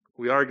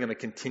We are going to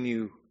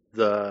continue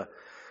the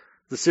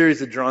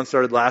series that John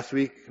started last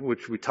week,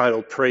 which we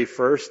titled Pray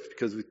First,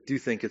 because we do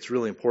think it's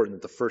really important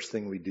that the first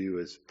thing we do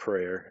is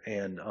prayer.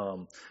 And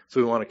so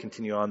we want to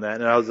continue on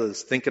that. And I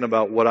was thinking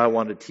about what I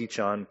wanted to teach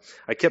on.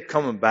 I kept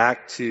coming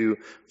back to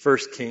 1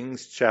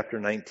 Kings chapter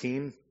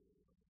 19.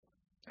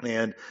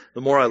 And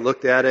the more I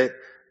looked at it,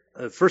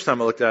 the first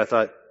time I looked at it, I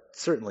thought,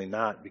 certainly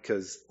not,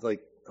 because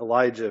like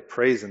Elijah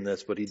prays in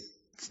this, but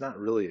it's not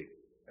really,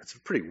 it's a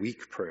pretty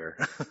weak prayer.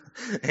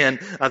 And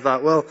I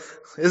thought, well,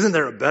 isn't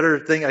there a better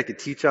thing I could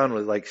teach on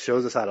with like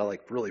shows us how to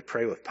like really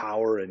pray with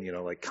power and,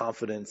 like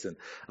confidence.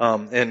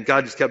 And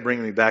God just kept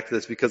bringing me back to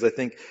this because I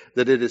think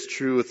that it is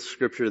true with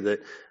Scripture that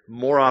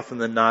more often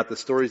than not, the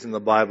stories in the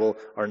Bible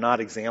are not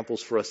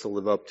examples for us to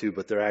live up to,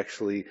 but they're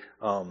actually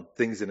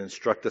things that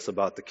instruct us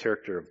about the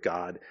character of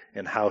God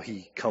and how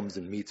He comes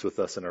and meets with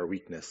us in our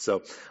weakness.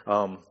 So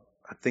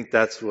I think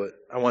that's what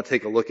I want to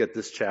take a look at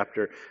this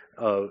chapter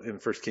in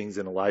 1 Kings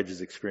and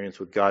Elijah's experience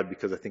with God,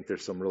 because I think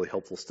there's some really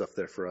helpful stuff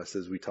there for us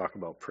as we talk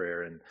about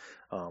prayer and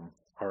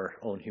our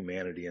own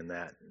humanity in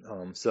that.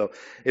 So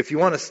if you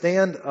want to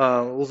stand,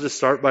 we'll just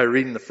start by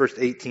reading the first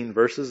 18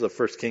 verses of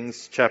 1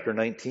 Kings chapter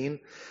 19.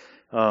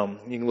 You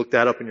can look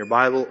that up in your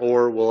Bible,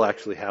 or we'll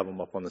actually have them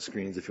up on the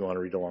screens if you want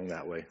to read along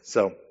that way.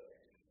 So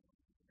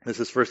this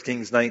is 1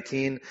 Kings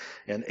 19.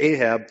 And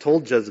Ahab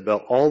told Jezebel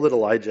all that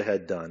Elijah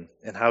had done,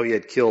 and how he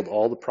had killed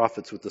all the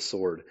prophets with the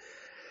sword.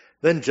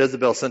 Then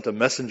Jezebel sent a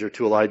messenger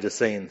to Elijah,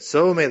 saying,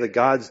 "So may the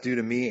gods do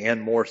to me,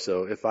 and more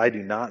so, if I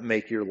do not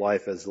make your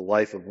life as the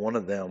life of one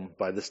of them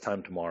by this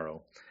time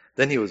tomorrow."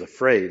 Then he was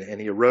afraid,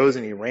 and he arose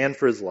and he ran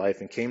for his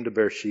life, and came to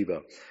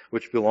Beersheba,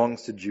 which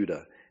belongs to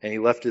Judah, and he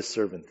left his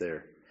servant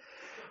there.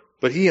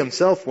 But he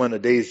himself went a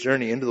day's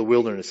journey into the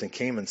wilderness, and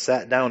came and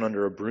sat down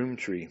under a broom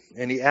tree.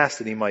 And he asked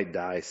that he might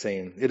die,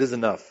 saying, "It is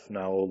enough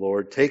now, O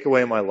Lord, take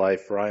away my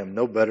life, for I am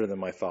no better than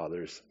my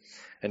father's."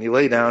 And he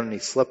lay down and he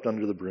slept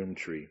under the broom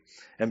tree.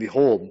 And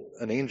behold,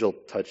 an angel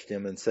touched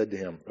him and said to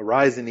him,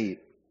 "Arise and eat."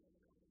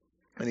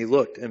 And he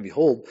looked, and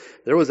behold,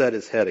 there was at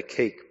his head a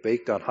cake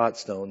baked on hot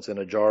stones and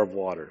a jar of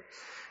water.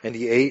 And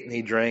he ate and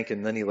he drank,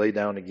 and then he lay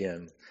down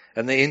again.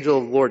 And the angel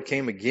of the Lord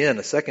came again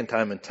a second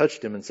time and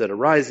touched him and said,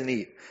 "Arise and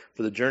eat,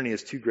 for the journey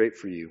is too great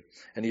for you."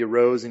 And he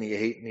arose and he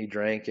ate and he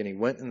drank, and he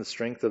went in the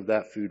strength of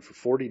that food for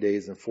 40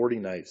 days and 40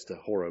 nights to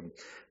Horeb,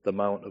 the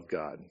mount of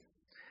God.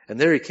 And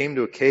there he came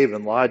to a cave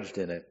and lodged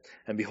in it.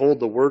 And behold,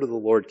 the word of the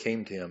Lord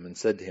came to him and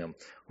said to him,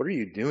 "What are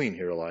you doing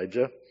here,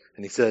 Elijah?"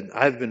 And he said,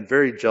 "I have been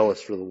very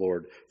jealous for the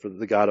Lord, for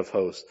the God of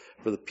hosts.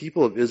 For the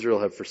people of Israel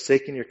have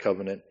forsaken your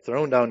covenant,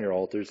 thrown down your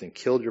altars, and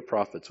killed your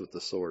prophets with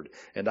the sword.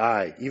 And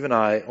I, even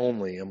I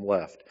only, am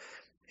left.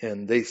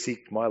 And they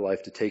seek my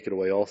life to take it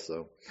away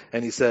also."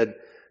 And he said,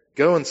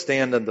 "Go and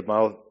stand on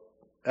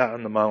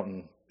the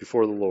mountain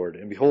before the Lord."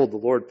 And behold, the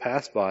Lord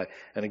passed by,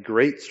 and a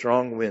great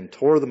strong wind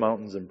tore the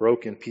mountains and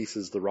broke in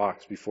pieces the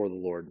rocks before the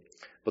Lord.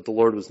 But the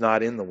Lord was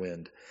not in the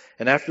wind.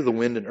 And after the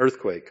wind, an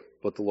earthquake,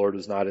 but the Lord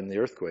was not in the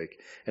earthquake.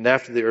 And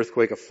after the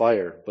earthquake, a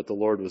fire, but the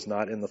Lord was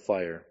not in the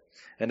fire.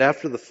 And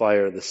after the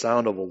fire, the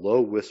sound of a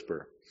low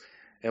whisper.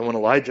 And when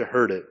Elijah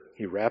heard it,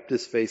 he wrapped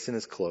his face in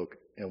his cloak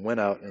and went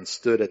out and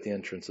stood at the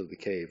entrance of the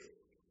cave.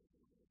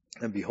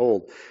 And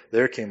behold,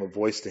 there came a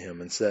voice to him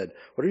and said,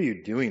 "What are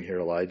you doing here,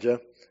 Elijah?"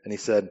 And he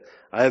said,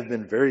 "I have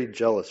been very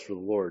jealous for the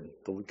Lord,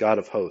 the God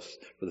of hosts,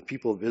 for the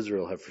people of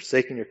Israel have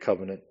forsaken your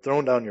covenant,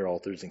 thrown down your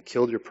altars, and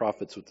killed your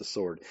prophets with the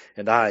sword.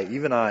 And I,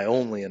 even I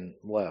only, am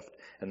left,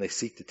 and they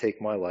seek to take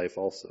my life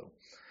also."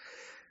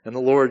 And the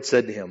Lord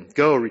said to him,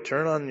 "Go,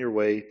 return on your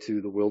way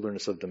to the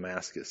wilderness of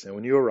Damascus. And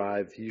when you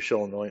arrive, you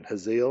shall anoint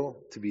Hazael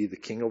to be the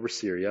king over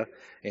Syria,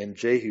 and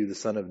Jehu the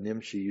son of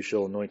Nimshi you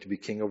shall anoint to be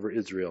king over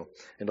Israel.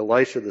 And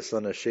Elisha the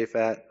son of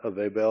Shaphat of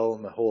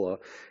Abel-Meholah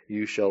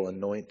you shall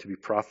anoint to be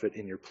prophet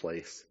in your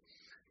place.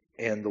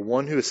 And the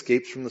one who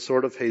escapes from the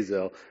sword of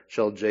Hazael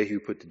shall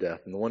Jehu put to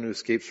death, and the one who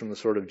escapes from the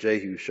sword of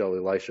Jehu shall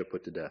Elisha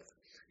put to death.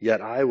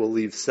 Yet I will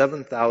leave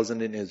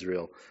 7,000 in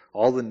Israel,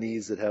 all the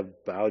knees that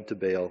have bowed to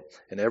Baal,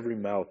 and every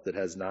mouth that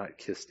has not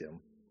kissed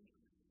him."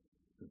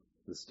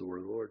 This is the word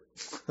of the Lord.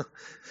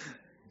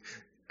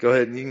 Go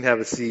ahead and you can have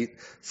a seat.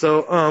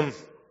 So,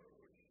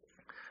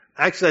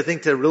 actually, I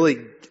think to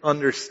really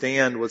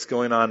understand what's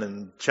going on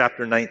in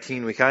chapter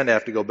 19, we kind of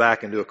have to go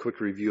back and do a quick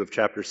review of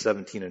chapters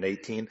 17 and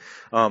 18.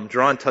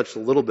 John touched a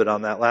little bit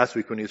on that last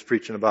week when he was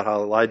preaching about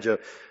how Elijah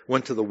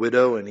went to the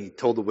widow and he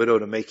told the widow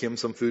to make him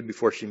some food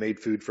before she made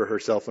food for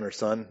herself and her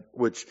son,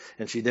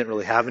 and she didn't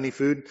really have any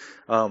food,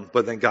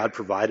 but then God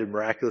provided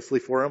miraculously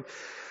for him.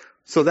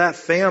 So that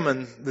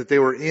famine that they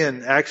were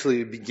in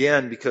actually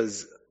began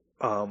because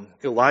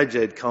Elijah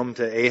had come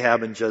to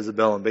Ahab and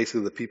Jezebel and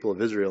basically the people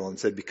of Israel and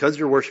said, "Because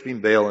you're worshiping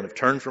Baal and have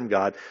turned from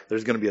God,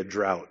 there's going to be a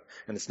drought.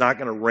 And it's not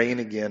going to rain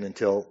again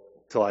until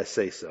I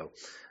say so."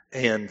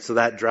 And so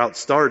that drought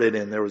started,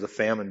 and there was a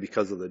famine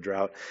because of the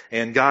drought.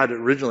 And God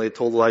originally had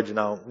told Elijah,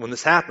 now, when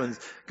this happens,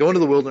 go into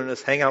the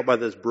wilderness, hang out by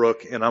this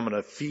brook, and I'm going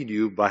to feed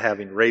you by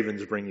having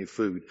ravens bring you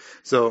food.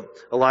 So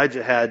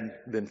Elijah had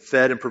been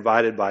fed and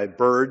provided by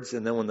birds,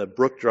 and then when the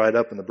brook dried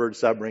up and the birds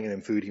stopped bringing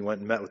him food, he went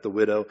and met with the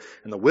widow,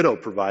 and the widow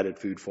provided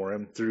food for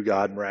him through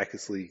God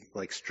miraculously,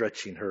 like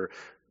stretching her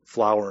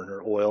flour and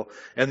her oil.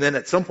 And then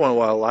at some point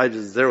while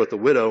Elijah's there with the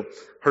widow,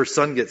 her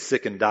son gets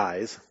sick and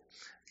dies.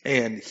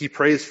 And he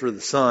prays for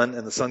the son,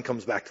 and the son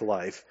comes back to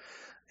life.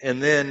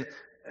 And then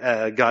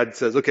God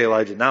says, okay,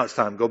 Elijah, now it's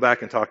time. Go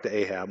back and talk to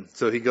Ahab.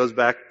 So he goes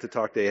back to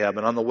talk to Ahab.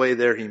 And on the way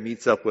there, he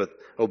meets up with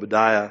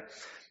Obadiah,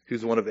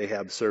 who's one of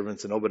Ahab's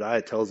servants. And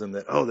Obadiah tells him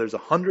that, oh, there's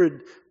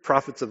 100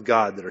 prophets of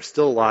God that are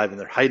still alive, and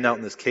they're hiding out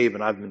in this cave,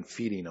 and I've been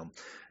feeding them.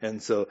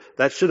 And so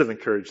that should have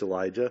encouraged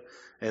Elijah.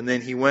 And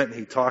then he went and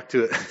he talked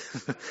to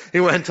he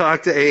went and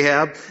talked to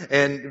Ahab,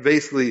 and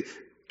basically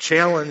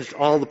challenged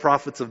all the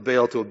prophets of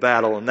Baal to a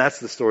battle. And that's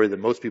the story that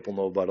most people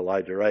know about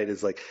Elijah, right?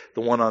 Is like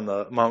the one on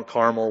the Mount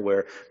Carmel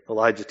where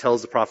Elijah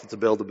tells the prophets of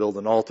Baal to build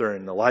an altar,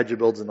 and Elijah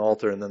builds an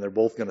altar, and then they're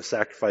both going to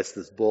sacrifice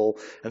this bull,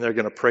 and they're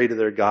going to pray to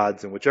their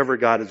gods, and whichever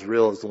God is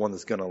real is the one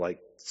that's going to like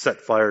set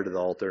fire to the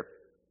altar.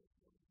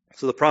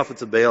 So the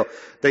prophets of Baal,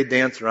 they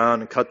dance around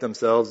and cut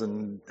themselves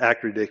and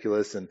act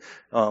ridiculous and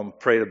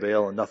pray to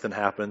Baal, and nothing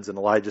happens. And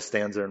Elijah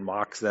stands there and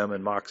mocks them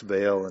and mocks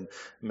Baal and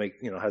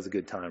has a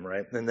good time,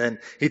 right? And then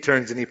he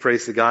turns and he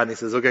prays to God, and he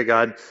says, okay,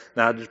 God,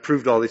 now I just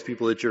proved to all these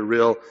people that you're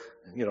real.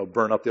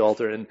 Burn up the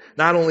altar. And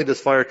not only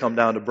does fire come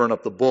down to burn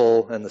up the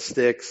bull and the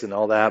sticks and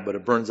all that, but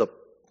it burns up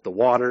the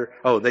water.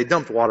 Oh, they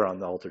dumped water on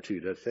the altar too.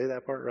 Did I say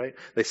that part right?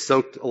 They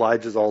soaked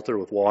Elijah's altar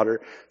with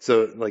water.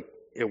 So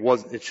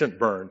it shouldn't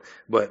burn,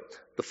 but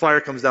the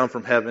fire comes down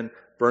from heaven,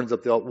 burns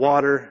up the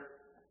water,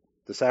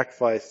 the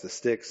sacrifice, the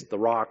sticks, the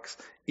rocks,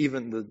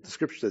 even the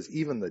scripture says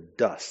even the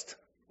dust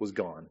was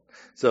gone.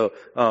 So,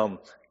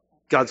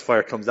 God's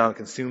fire comes down and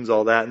consumes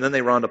all that, and then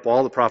they round up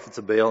all the prophets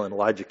of Baal, and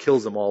Elijah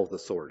kills them all with a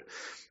sword.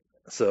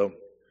 So,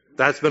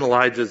 that's been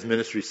Elijah's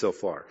ministry so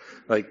far.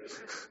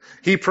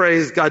 He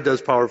prays, God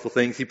does powerful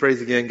things. He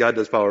prays again, God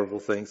does powerful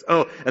things.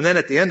 Oh, and then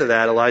at the end of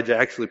that, Elijah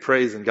actually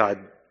prays and God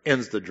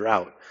ends the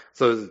drought.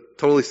 So it's a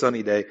totally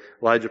sunny day.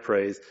 Elijah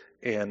prays,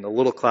 and a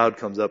little cloud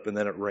comes up, and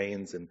then it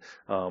rains. And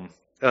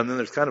then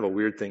there's kind of a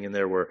weird thing in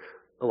there where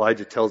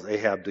Elijah tells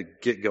Ahab to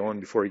get going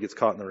before he gets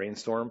caught in the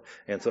rainstorm.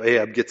 And so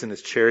Ahab gets in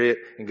his chariot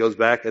and goes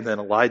back, and then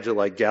Elijah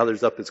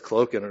gathers up his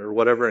cloak or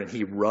whatever, and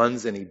he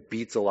runs and he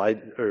beats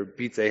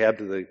Ahab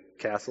to the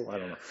castle. I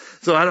don't know.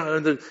 So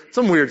there's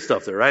some weird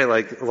stuff there, right?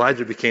 Like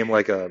Elijah became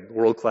like a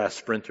world-class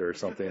sprinter or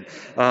something.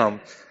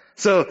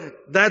 So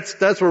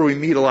that's where we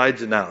meet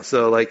Elijah now.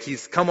 So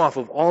he's come off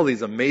of all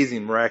these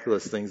amazing,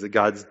 miraculous things that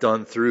God's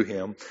done through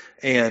him.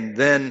 And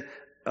then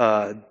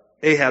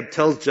Ahab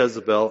tells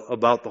Jezebel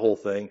about the whole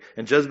thing.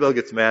 And Jezebel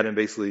gets mad and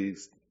basically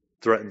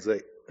threatens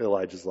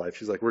Elijah's life.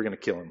 She's like, we're going to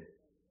kill him.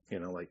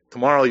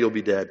 Tomorrow you'll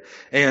be dead.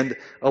 And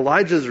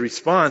Elijah's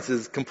response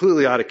is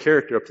completely out of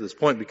character up to this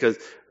point, because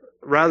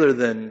rather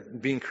than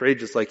being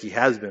courageous like he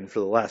has been for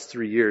the last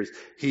 3 years,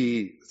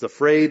 he's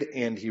afraid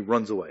and he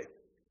runs away.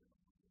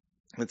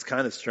 It's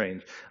kind of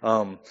strange.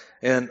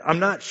 And I'm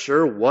not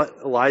sure what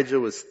Elijah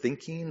was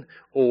thinking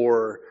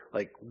or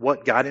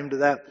what got him to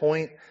that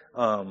point.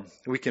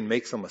 We can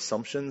make some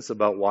assumptions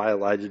about why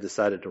Elijah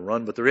decided to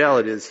run, but the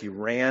reality is he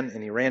ran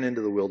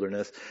into the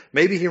wilderness.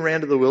 Maybe he ran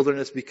to the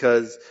wilderness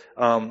because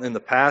in the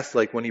past,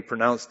 when he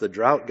pronounced the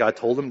drought, God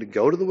told him to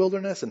go to the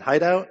wilderness and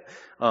hide out.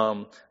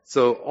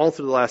 So all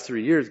through the last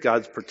 3 years,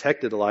 God's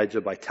protected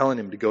Elijah by telling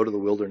him to go to the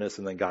wilderness,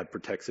 and then God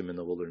protects him in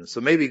the wilderness.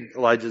 So maybe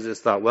Elijah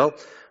just thought, well,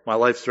 my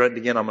life's threatened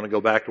again. I'm going to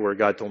go back to where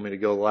God told me to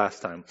go the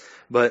last time.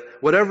 But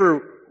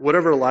whatever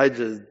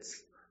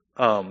Elijah's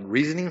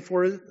reasoning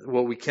for it,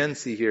 what we can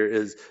see here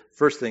is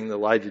first thing that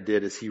Elijah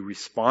did is he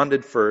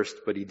responded first,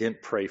 but he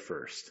didn't pray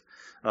first.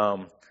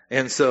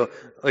 And so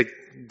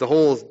the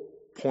whole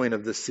point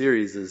of this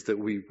series is that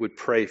we would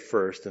pray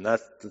first, and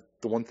that's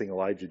the one thing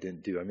Elijah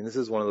didn't do. I mean, this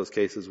is one of those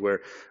cases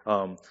where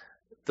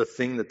the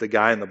thing that the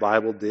guy in the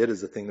Bible did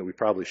is the thing that we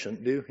probably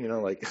shouldn't do.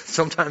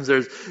 Sometimes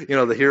there's,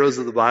 the heroes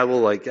of the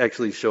Bible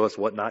actually show us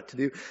what not to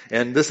do.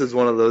 And this is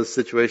one of those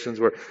situations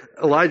where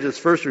Elijah's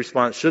first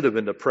response should have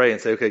been to pray and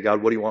say, okay,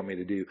 God, what do you want me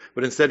to do?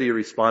 But instead he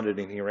responded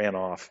and he ran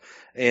off.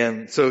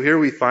 And so here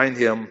we find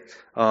him,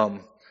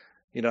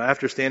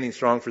 after standing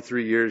strong for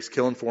 3 years,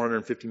 killing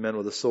 450 men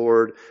with a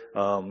sword,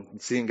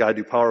 seeing God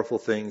do powerful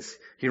things,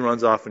 he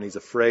runs off and he's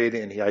afraid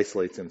and he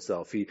isolates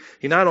himself. He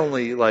not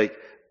only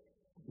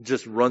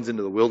just runs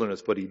into the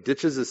wilderness, but he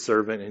ditches his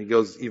servant and he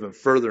goes even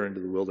further into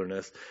the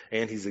wilderness,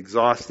 and he's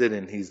exhausted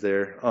and he's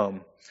there.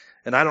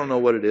 And I don't know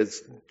what it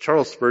is.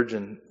 Charles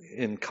Spurgeon,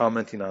 in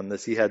commenting on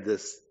this, he had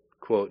this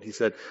quote. He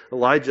said,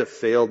 Elijah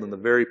failed in the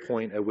very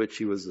point at which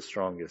he was the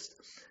strongest.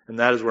 And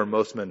that is where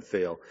most men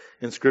fail.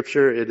 In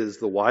Scripture, it is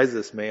the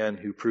wisest man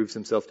who proves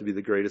himself to be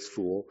the greatest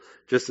fool,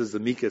 just as the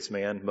meekest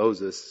man,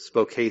 Moses,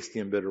 spoke hasty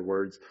and bitter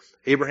words.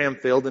 Abraham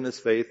failed in his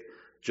faith.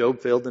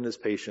 Job failed in his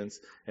patience,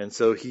 and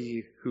so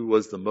he who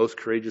was the most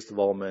courageous of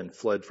all men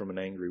fled from an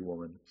angry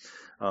woman.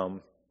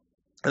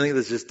 I think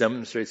this just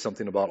demonstrates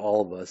something about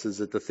all of us, is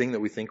that the thing that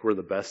we think we're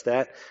the best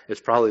at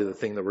is probably the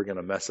thing that we're going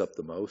to mess up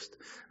the most.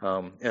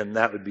 And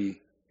that would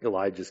be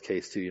Elijah's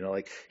case too. You know,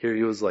 like here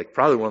he was like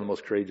probably one of the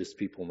most courageous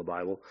people in the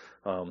Bible,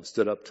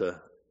 stood up to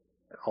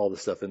all the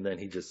stuff, and then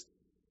he just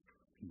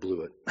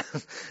blew it.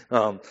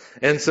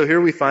 And so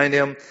here we find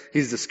him.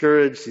 He's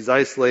discouraged. He's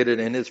isolated,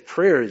 and his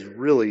prayer is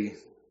really,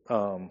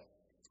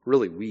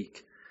 really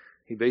weak.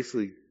 He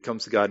basically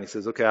comes to God and he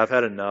says, "Okay, I've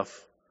had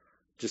enough.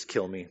 Just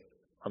kill me.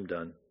 I'm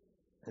done."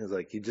 And it's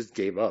like he just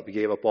gave up. He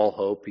gave up all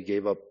hope. He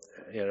gave up,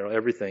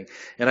 everything.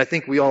 And I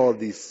think we all have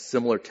these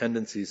similar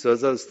tendencies. So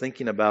as I was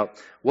thinking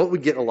about what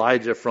would get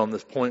Elijah from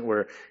this point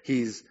where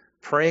he's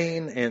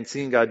praying and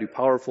seeing God do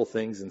powerful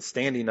things and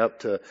standing up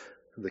to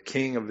the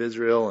king of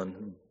Israel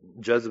and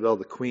Jezebel,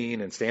 the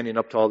queen, and standing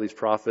up to all these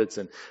prophets,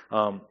 and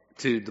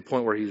to the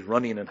point where he's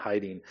running and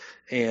hiding.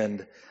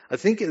 And I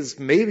think it's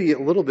maybe a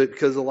little bit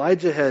because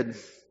Elijah had,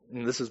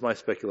 and this is my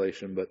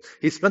speculation, but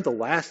he spent the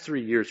last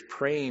 3 years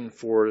praying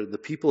for the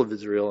people of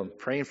Israel and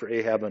praying for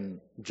Ahab and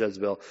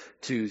Jezebel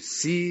to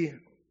see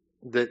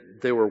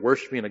that they were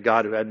worshiping a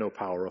God who had no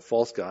power, a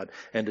false God,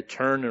 and to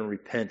turn and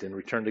repent and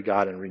return to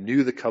God and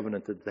renew the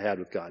covenant that they had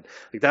with God.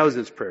 Like that was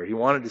his prayer. He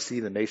wanted to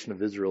see the nation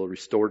of Israel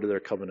restored to their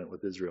covenant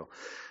with Israel,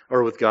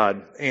 or with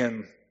God.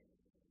 And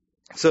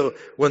so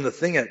when the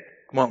thing at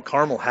Mount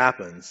Carmel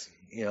happens,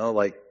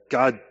 like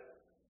God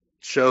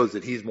shows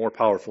that he's more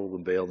powerful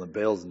than Baal, and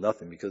Baal's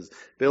nothing, because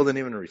Baal didn't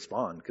even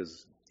respond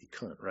because he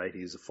couldn't, right?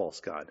 He's a false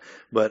god.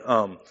 But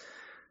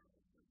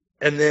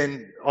and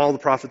then all the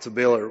prophets of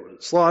Baal are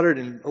slaughtered,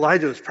 and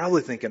Elijah was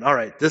probably thinking, all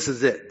right, this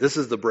is it. This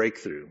is the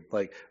breakthrough.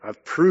 Like,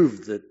 I've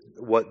proved that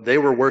what they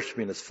were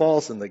worshiping is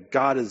false, and that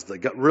God is the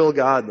real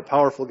God, the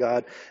powerful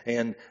God,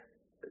 and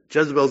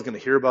Jezebel's going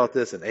to hear about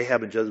this, and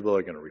Ahab and Jezebel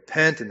are going to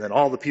repent, and then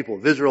all the people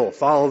of Israel will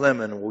follow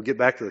them, and we'll get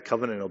back to the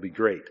covenant, and it'll be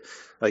great.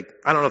 Like,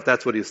 I don't know if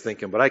that's what he was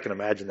thinking, but I can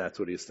imagine that's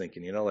what he was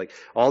thinking. Like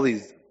all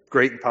these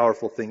great and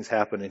powerful things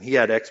happen, and he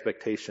had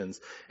expectations,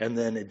 and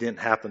then it didn't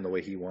happen the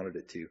way he wanted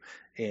it to,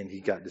 and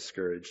he got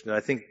discouraged. And I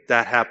think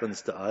that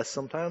happens to us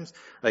sometimes.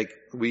 Like,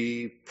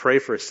 we pray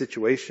for a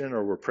situation,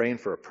 or we're praying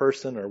for a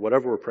person, or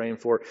whatever we're praying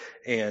for,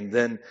 and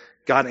then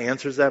God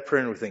answers that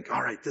prayer, and we think,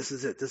 all right, this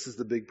is it. This is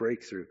the big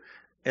breakthrough.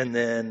 And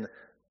then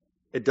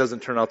it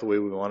doesn't turn out the way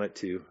we want it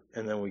to.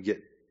 And then we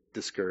get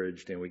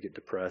discouraged and we get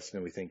depressed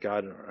and we think,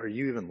 God, are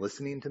you even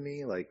listening to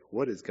me? Like,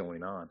 what is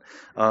going on?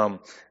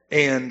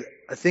 And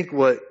I think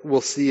what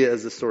we'll see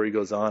as the story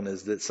goes on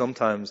is that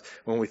sometimes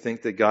when we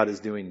think that God is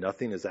doing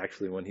nothing is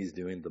actually when he's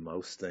doing the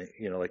most thing,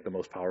 like the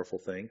most powerful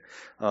thing.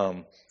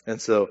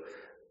 And so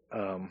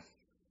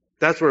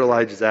that's where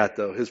Elijah's at,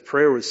 though. His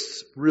prayer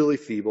was really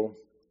feeble.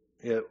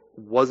 It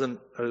wasn't,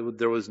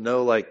 there was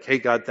no like, hey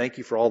God, thank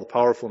you for all the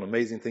powerful and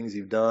amazing things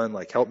you've done.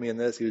 Like, help me in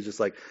this. He was just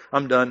like,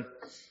 I'm done.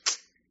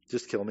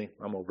 Just kill me.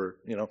 I'm over,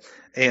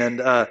 And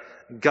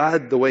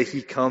God, the way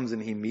he comes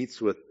and he meets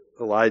with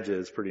Elijah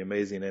is pretty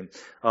amazing.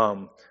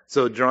 And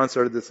so John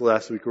started this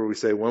last week where we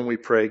say, when we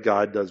pray,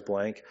 God does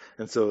blank.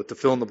 And so to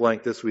fill in the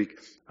blank this week,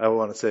 I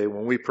want to say,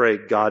 when we pray,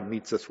 God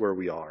meets us where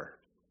we are.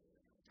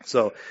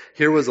 So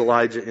here was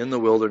Elijah in the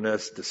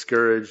wilderness,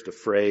 discouraged,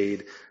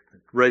 afraid,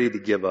 ready to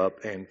give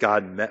up, and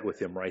God met with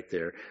him right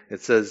there.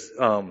 It says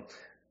in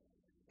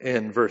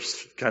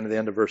kind of the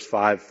end of verse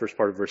 5, first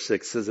part of verse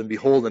 6, says, and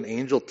behold, an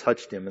angel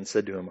touched him and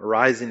said to him,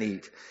 arise and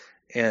eat.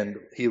 And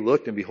he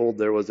looked, and behold,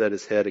 there was at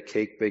his head a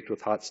cake baked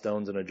with hot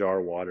stones and a jar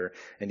of water.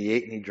 And he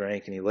ate and he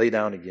drank, and he lay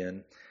down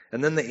again.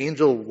 And then the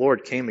angel of the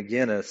Lord came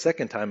again a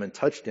second time and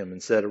touched him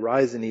and said,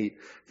 arise and eat,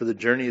 for the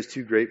journey is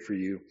too great for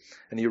you.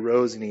 And he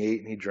arose and he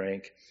ate and he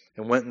drank,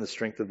 and went in the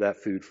strength of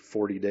that food for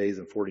 40 days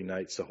and 40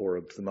 nights to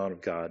Horeb, to the Mount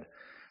of God.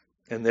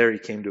 And there he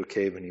came to a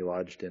cave and he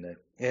lodged in it.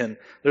 And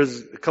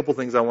there's a couple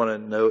things I want to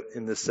note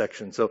in this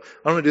section. So what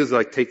I'm going to do is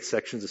like take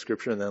sections of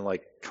scripture and then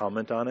like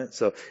comment on it.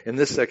 So in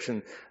this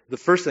section, the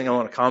first thing I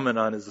want to comment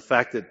on is the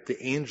fact that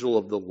the angel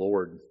of the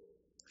Lord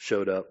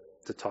showed up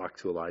to talk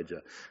to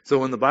Elijah. So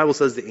when the Bible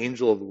says the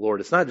angel of the Lord,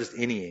 it's not just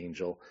any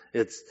angel,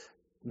 it's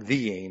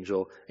the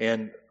angel.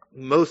 And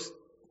most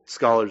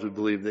scholars would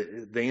believe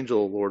that the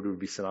angel of the Lord would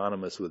be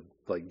synonymous with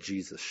like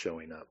Jesus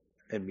showing up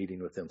and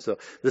meeting with him. So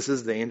this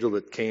is the angel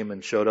that came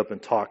and showed up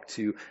and talked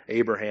to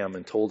Abraham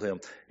and told him,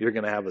 you're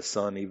going to have a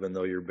son even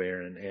though you're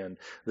barren. And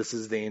this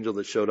is the angel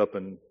that showed up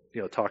and,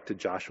 talked to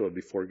Joshua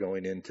before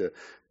going in to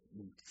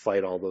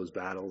fight all those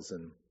battles.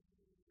 And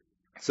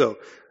so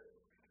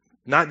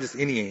not just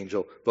any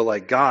angel, but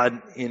like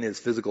God in his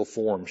physical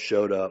form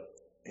showed up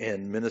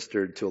and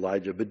ministered to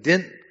Elijah, but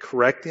didn't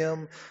correct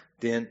him,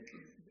 didn't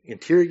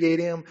interrogate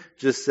him,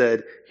 just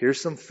said,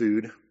 here's some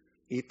food,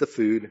 eat the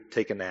food,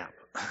 take a nap.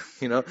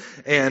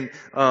 And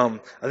I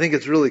think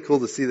it's really cool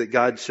to see that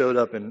God showed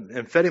up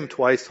and fed him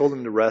twice, told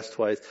him to rest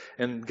twice.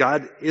 And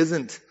God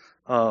isn't,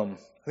 I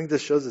think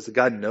this shows us that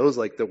God knows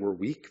like that we're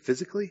weak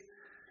physically.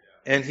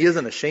 And he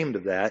isn't ashamed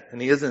of that. And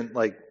he isn't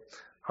like,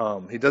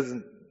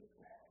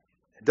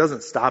 it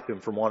doesn't stop him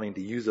from wanting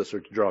to use us or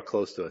to draw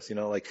close to us.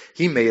 Like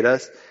he made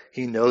us.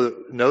 He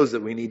knows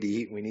that we need to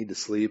eat, we need to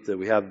sleep, that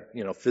we have,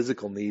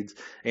 physical needs.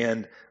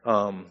 And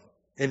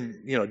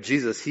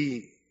Jesus,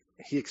 he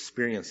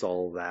experienced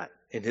all of that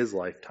in his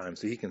lifetime,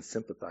 so he can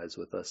sympathize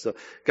with us. So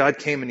God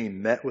came and he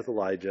met with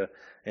Elijah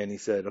and he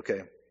said,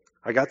 okay,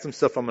 I got some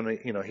stuff I'm going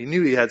to, he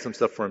knew he had some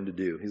stuff for him to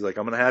do. He's like,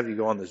 I'm going to have you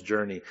go on this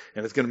journey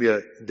and it's going to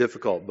be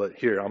difficult, but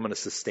here, I'm going to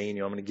sustain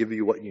you. I'm going to give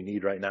you what you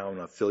need right now. I'm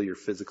going to fill your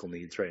physical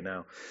needs right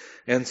now.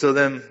 And so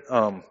then,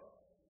 the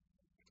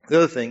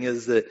other thing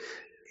is that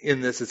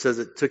in this, it says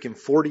it took him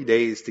 40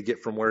 days to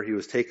get from where he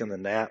was taking the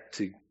nap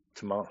to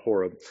Mount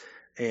Horeb.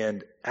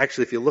 And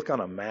actually, if you look on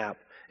a map,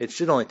 it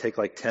should only take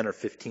like 10 or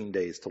 15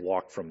 days to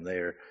walk from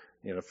there,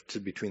 to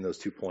between those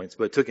 2 points,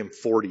 but it took him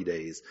 40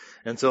 days.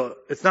 And so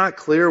it's not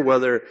clear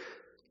whether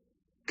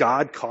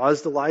God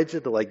caused Elijah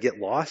to like get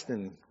lost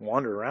and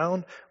wander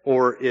around,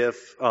 or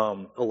if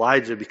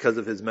Elijah, because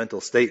of his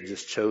mental state,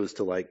 just chose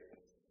to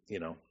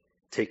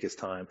take his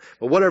time.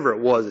 But whatever it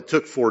was, it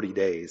took 40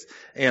 days.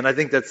 And I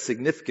think that's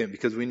significant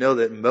because we know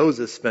that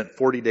Moses spent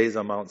 40 days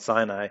on Mount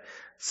Sinai,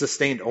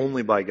 sustained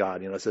only by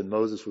God. I said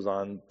Moses was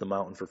on the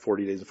mountain for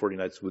 40 days and 40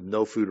 nights with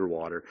no food or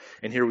water.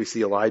 And here we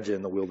see Elijah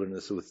in the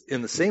wilderness,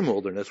 in the same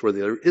wilderness where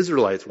the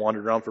Israelites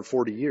wandered around for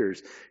 40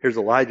 years. Here's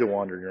Elijah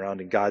wandering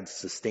around and God's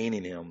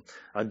sustaining him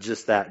on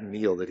just that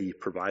meal that he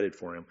provided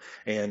for him.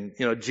 And,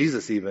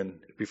 Jesus, even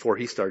before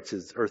he starts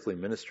his earthly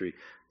ministry,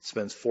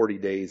 spends 40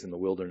 days in the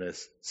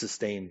wilderness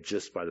sustained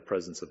just by the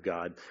presence of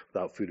God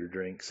without food or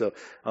drink. So,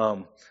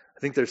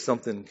 I think there's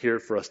something here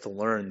for us to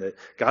learn that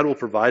God will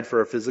provide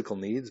for our physical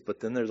needs, but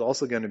then there's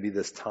also going to be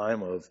this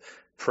time of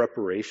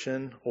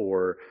preparation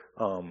or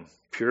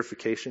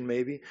purification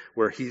maybe,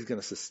 where he's going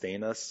to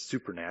sustain us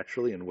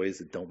supernaturally in ways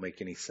that don't make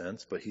any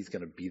sense, but he's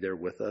going to be there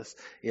with us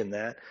in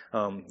that.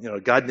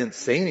 God didn't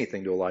say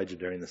anything to Elijah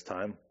during this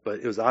time,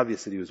 but it was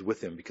obvious that he was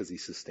with him because he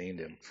sustained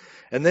him.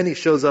 And then he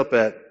shows up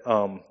at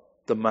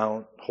the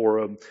Mount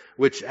Horeb,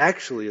 which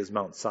actually is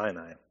Mount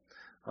Sinai.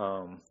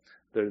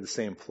 They're the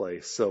same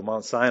place. So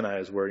Mount Sinai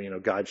is where,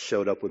 God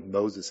showed up with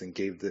Moses and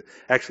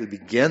actually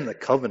began the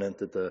covenant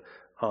that the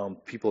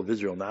people of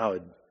Israel now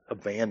had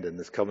abandoned,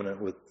 this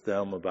covenant with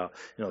them about,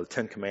 the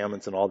Ten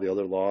Commandments and all the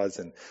other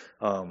laws.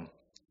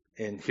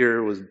 And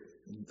here was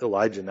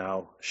Elijah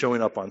now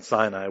showing up on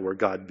Sinai where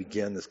God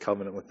began this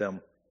covenant with them.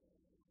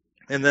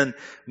 And then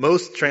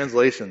most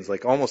translations,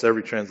 like almost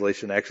every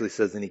translation, actually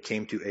says that he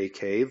came to a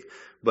cave.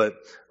 But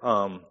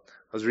I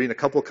was reading a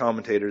couple of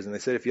commentators, and they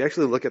said if you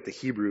actually look at the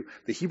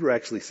Hebrew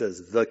actually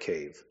says the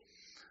cave.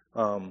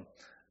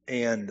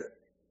 And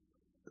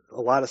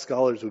a lot of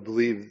scholars would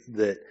believe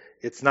that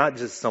it's not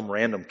just some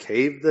random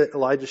cave that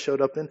Elijah showed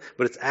up in,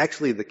 but it's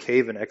actually the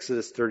cave in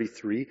Exodus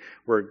 33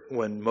 where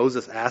when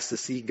Moses asked to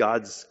see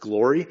God's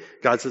glory,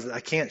 God says, I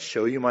can't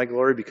show you my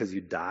glory because you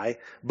die,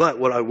 but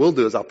what I will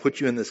do is I'll put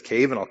you in this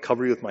cave and I'll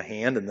cover you with my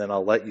hand and then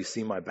I'll let you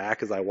see my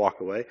back as I walk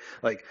away.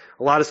 Like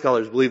a lot of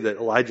scholars believe that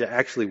Elijah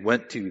actually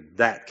went to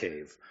that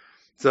cave.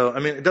 So,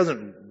 it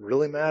doesn't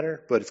really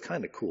matter, but it's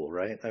kind of cool,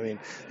 right?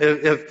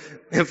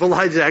 If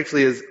Elijah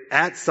actually is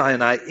at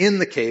Sinai in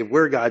the cave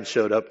where God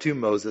showed up to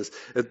Moses,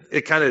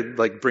 it kind of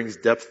like brings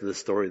depth to the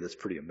story that's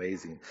pretty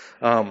amazing.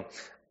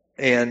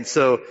 And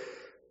so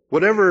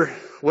whatever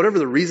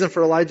the reason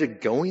for Elijah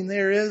going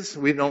there is,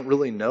 we don't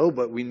really know,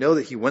 but we know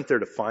that he went there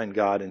to find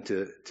God and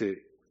to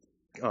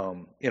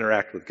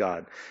interact with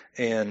God.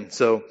 And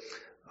so,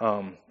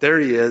 there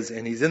he is,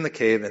 and he's in the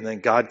cave, and then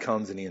God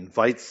comes and he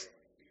invites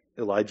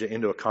Elijah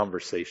into a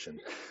conversation.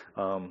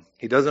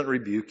 He doesn't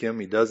rebuke him.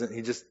 He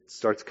just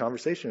starts a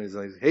conversation. He's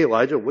like, hey,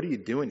 Elijah, what are you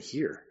doing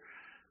here?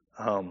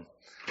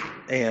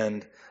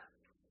 And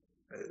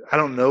I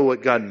don't know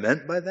what God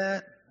meant by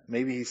that.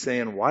 Maybe he's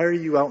saying, why are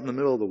you out in the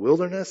middle of the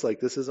wilderness? Like,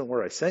 this isn't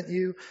where I sent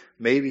you.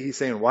 Maybe he's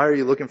saying, why are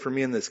you looking for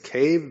me in this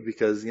cave?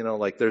 Because,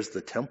 there's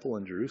the temple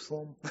in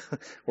Jerusalem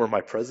where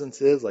my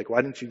presence is. Like,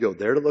 why didn't you go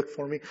there to look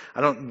for me?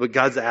 But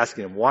God's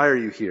asking him, why are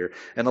you here?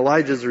 And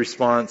Elijah's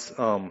response,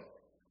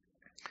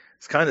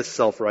 it's kind of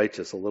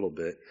self-righteous a little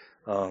bit.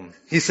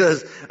 He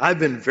says, I've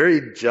been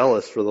very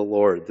jealous for the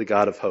Lord, the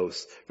God of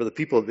hosts. For the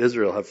people of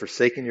Israel have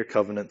forsaken your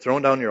covenant,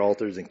 thrown down your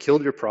altars, and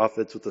killed your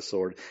prophets with the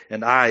sword.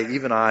 And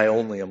even I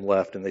only am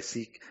left, and they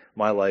seek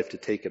my life to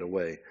take it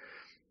away.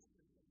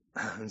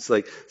 It's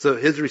like, so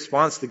his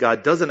response to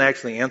God doesn't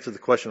actually answer the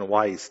question of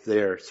why he's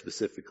there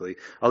specifically,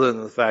 other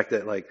than the fact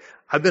that, like,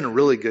 I've been a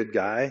really good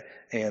guy,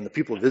 and the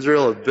people of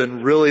Israel have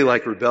been really,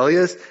 like,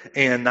 rebellious,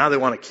 and now they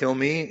want to kill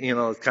me.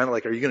 It's kind of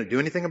like, are you going to do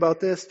anything about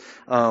this?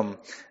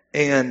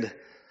 And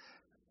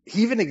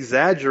he even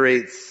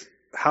exaggerates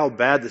how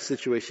bad the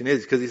situation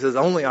is, because he says,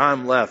 only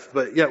I'm left.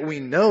 But yet we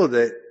know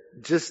that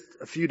just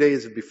a few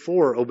days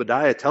before,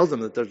 Obadiah tells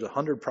him that there's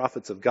 100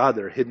 prophets of God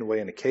that are hidden away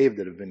in a cave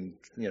that have been,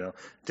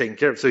 taken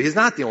care of. So he's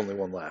not the only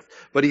one left,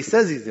 but he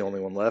says he's the only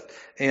one left.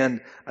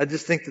 And I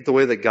just think that the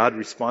way that God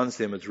responds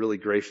to him is really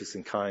gracious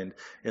and kind,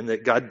 and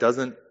that God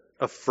doesn't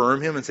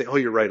affirm him and say, oh,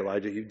 you're right,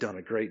 Elijah, you've done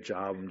a great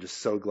job. I'm just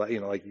so glad,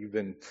 you've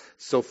been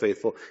so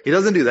faithful. He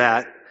doesn't do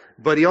that,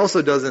 But he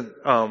also doesn't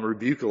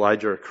rebuke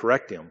Elijah or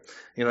correct him.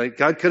 You know,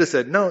 God could have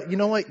said, no, you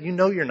know what? You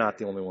know you're not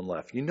the only one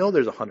left. You know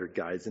there's 100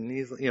 guys. And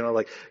he's, you know,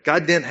 like,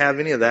 God didn't have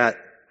any of that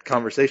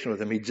conversation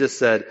with him. He just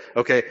said,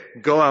 okay,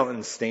 go out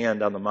and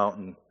stand on the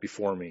mountain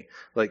before me.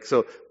 Like,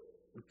 so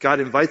God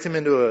invites him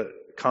into a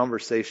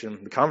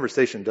conversation. The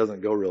conversation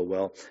doesn't go real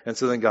well. And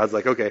so then God's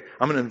like, okay,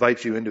 I'm going to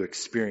invite you in to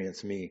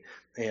experience me.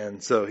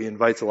 And so he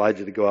invites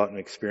Elijah to go out and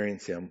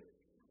experience him.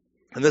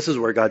 And this is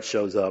where God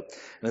shows up.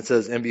 And it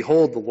says, and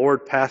behold, the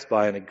Lord passed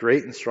by, and a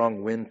great and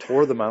strong wind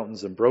tore the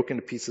mountains and broke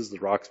into pieces the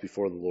rocks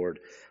before the Lord.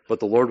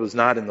 But the Lord was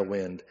not in the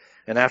wind.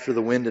 And after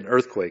the wind, an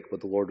earthquake, but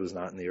the Lord was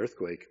not in the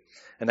earthquake.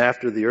 And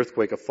after the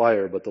earthquake, a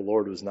fire, but the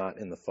Lord was not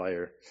in the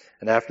fire.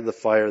 And after the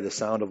fire, the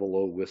sound of a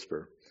low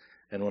whisper.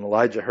 And when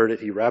Elijah heard it,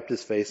 he wrapped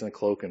his face in a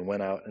cloak and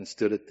went out and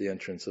stood at the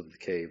entrance of the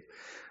cave.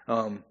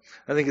 I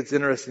think it's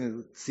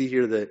interesting to see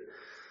here that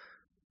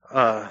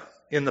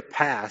in the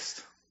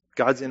past,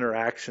 God's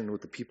interaction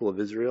with the people of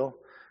Israel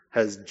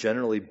has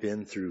generally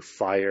been through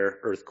fire,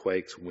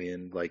 earthquakes,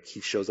 wind. Like, he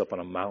shows up on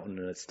a mountain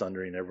and it's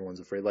thundering, everyone's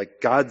afraid.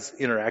 Like, God's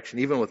interaction,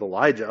 even with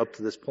Elijah up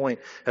to this point,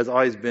 has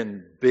always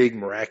been big,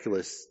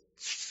 miraculous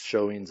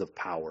showings of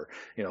power.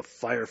 You know,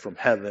 fire from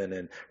heaven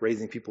and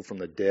raising people from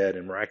the dead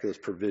and miraculous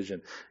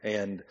provision.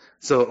 And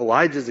so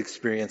Elijah's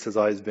experience has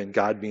always been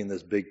God being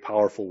this big,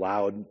 powerful,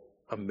 loud,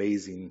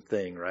 amazing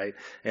thing, right?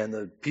 And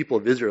the people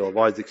of Israel have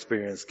always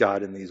experienced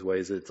God in these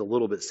ways. It's a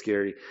little bit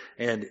scary.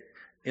 And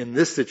in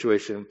this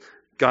situation,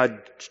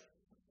 God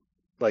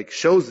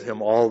shows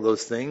him all of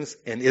those things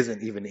and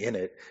isn't even in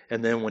it.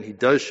 And then when he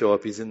does show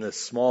up, he's in this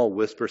small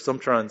whisper. Some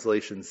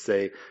translations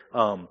say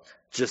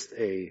just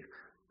a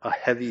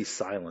heavy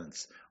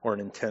silence or an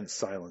intense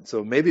silence.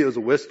 So maybe it was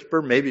a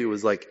whisper, maybe it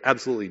was like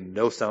absolutely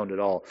no sound at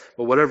all.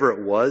 But whatever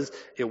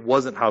it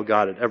wasn't how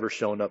God had ever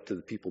shown up to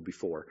the people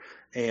before.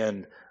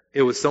 And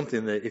it was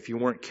something that if you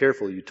weren't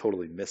careful, you'd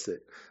totally miss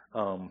it.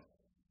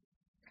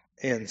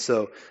 And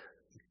so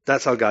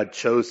that's how God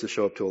chose to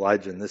show up to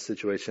Elijah in this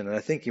situation. And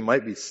I think he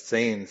might be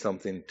saying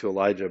something to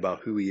Elijah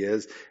about who he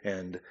is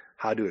and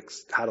how to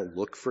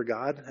look for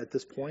God at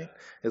this point.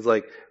 It's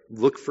like,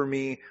 look for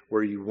me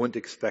where you wouldn't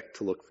expect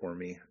to look for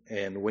me.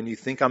 And when you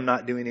think I'm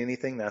not doing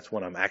anything, that's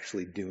when I'm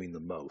actually doing the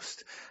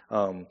most.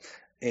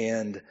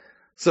 And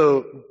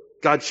so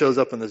God shows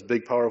up in this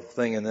big, powerful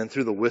thing, and then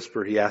through the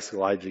whisper, he asks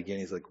Elijah again.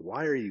 He's like,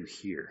 why are you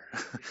here?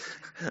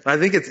 I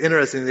think it's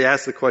interesting that he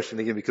asks the question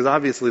again, because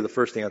obviously the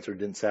first answer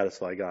didn't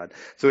satisfy God.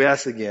 So he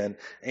asks again,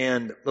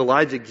 and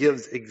Elijah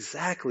gives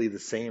exactly the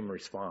same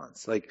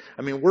response.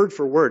 Word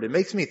for word. It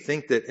makes me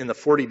think that in the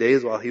 40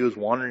 days while he was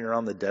wandering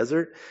around the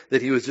desert,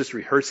 that he was just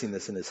rehearsing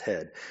this in his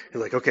head.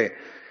 He's like, okay,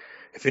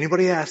 if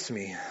anybody asks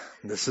me,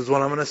 this is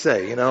what I'm going to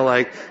say,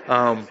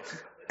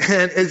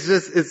 and it's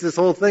this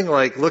whole thing,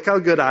 like, look how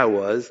good I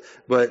was,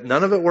 but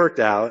none of it worked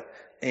out.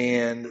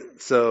 And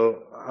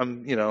so I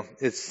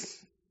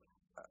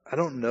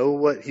don't know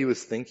what he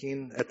was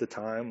thinking at the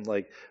time,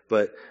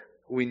 but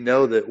we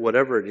know that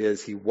whatever it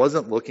is, he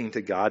wasn't looking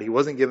to God. He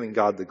wasn't giving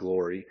God the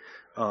glory.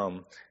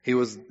 He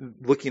was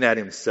looking at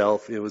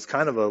himself. It was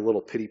kind of a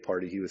little pity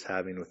party he was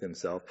having with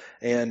himself.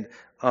 And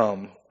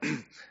I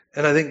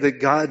think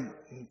that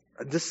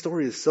this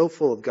story is so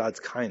full of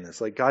God's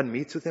kindness. Like, God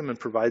meets with him and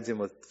provides him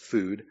with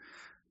food.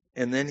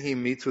 And then he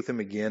meets with him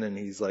again and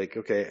he's like,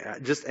 okay,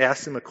 just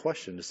ask him a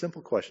question, a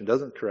simple question,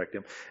 doesn't correct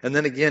him. And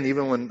then again,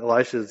 even when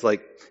Elisha is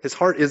like, his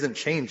heart isn't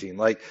changing.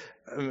 I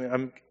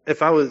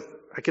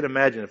could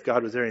imagine if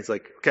God was there and he's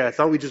like, okay, I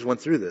thought we just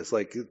went through this.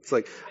 It's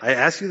like, I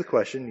ask you the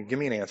question, you give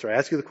me an answer. I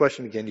ask you the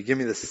question again, you give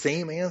me the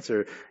same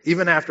answer,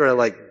 even after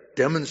I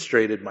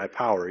demonstrated my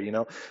power,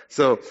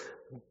 So,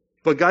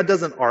 but God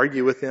doesn't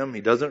argue with him.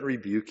 He doesn't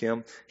rebuke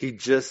him. He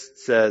just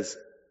says,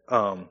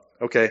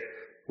 okay,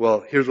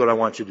 well, here's what I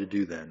want you to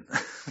do then.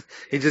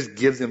 He just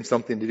gives him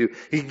something to do.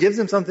 He gives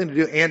him something to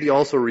do, and he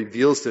also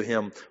reveals to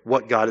him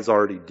what God is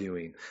already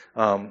doing.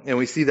 And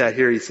we see that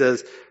here. He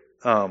says,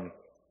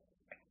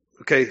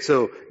 okay,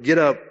 so get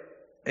up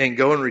and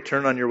go and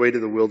return on your way to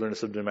the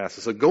wilderness of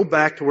Damascus. So go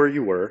back to where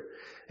you were.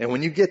 And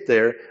when you get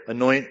there,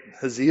 anoint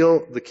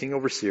Hazael the king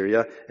over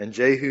Syria and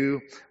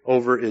Jehu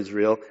over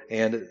Israel,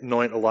 and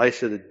anoint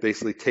Elisha to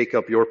basically take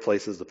up your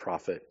place as the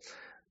prophet.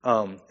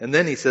 And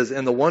then he says,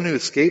 and the one who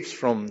escapes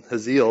from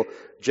Hazael,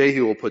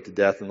 Jehu will put to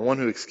death, and the one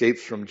who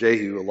escapes from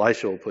Jehu,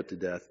 Elisha will put to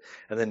death.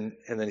 And then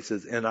he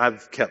says, and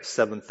I've kept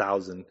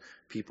 7,000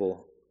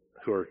 people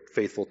who are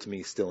faithful to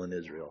me still in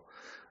Israel.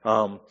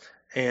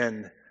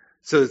 And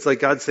so it's like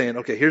God saying,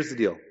 okay, here's the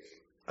deal.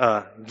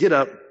 Get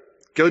up,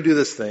 go do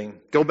this thing,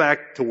 go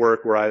back to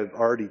work where I've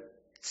already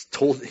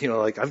told,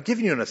 I've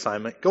given you an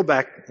assignment, go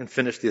back and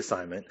finish the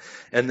assignment.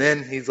 And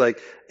then he's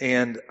like,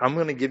 and I'm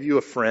going to give you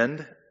a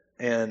friend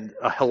and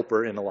a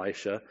helper in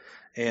Elisha,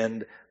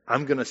 and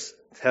I'm going to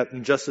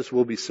have justice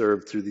will be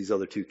served through these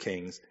other two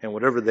kings, and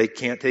whatever they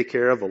can't take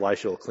care of,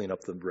 Elisha will clean up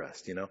the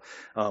rest,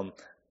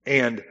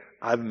 And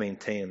I've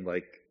maintained,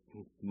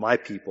 my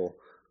people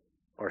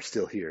are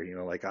still here,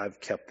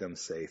 I've kept them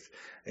safe.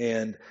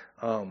 And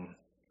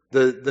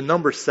the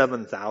number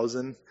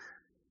 7,000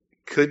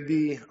 could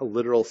be a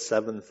literal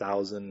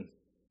 7,000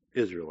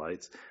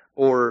 Israelites,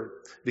 or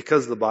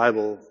because the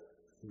Bible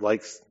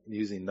likes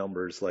using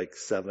numbers like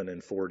 7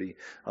 and 40,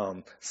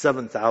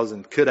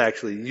 7,000 could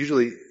actually,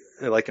 usually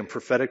like in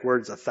prophetic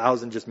words,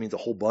 1,000 just means a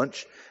whole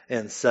bunch,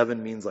 and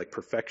 7 means like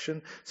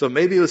perfection. So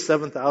maybe it was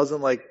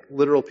 7,000 like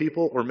literal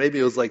people, or maybe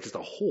it was like just a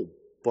whole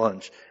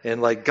bunch,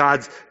 and like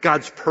God's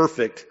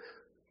perfect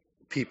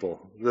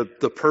people,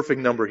 the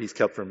perfect number He's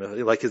kept from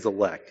like His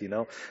elect,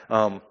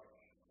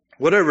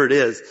 whatever it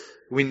is,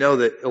 we know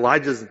that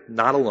Elijah's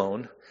not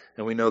alone,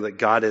 and we know that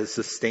God has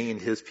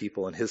sustained His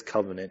people and His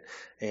covenant,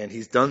 and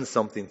He's done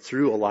something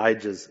through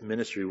Elijah's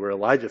ministry where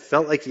Elijah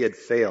felt like he had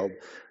failed.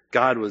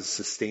 God was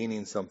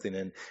sustaining something,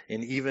 and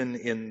even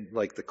in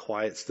like the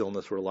quiet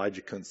stillness where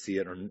Elijah couldn't see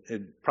it, or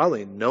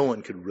probably no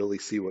one could really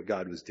see what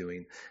God was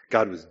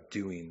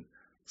doing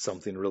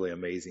something really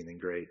amazing and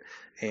great.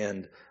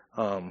 And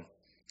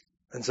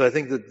so I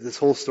think that this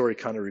whole story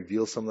kind of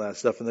reveals some of that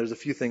stuff. And there's a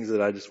few things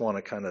that I just want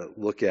to kind of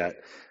look at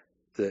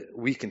that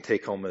we can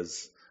take home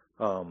as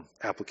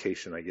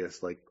application, I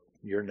guess. Like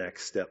your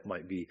next step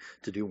might be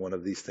to do one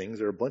of these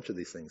things or a bunch of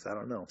these things. I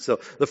don't know.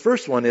 So the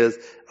first one is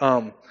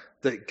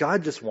that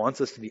God just wants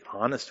us to be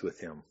honest with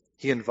Him.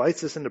 He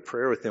invites us into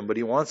prayer with Him, but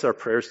He wants our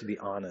prayers to be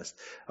honest.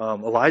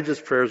 Elijah's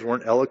prayers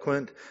weren't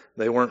eloquent.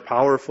 They weren't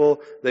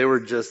powerful. They were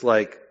just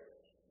like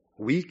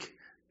weak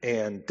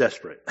and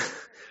desperate.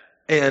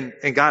 And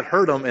God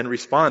heard him and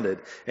responded.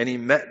 And He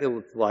met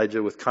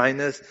Elijah with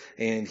kindness,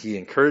 and He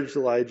encouraged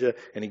Elijah,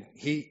 and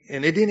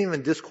and it didn't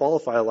even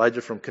disqualify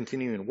Elijah from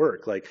continuing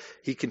work. Like,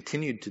 he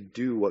continued to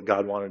do what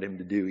God wanted him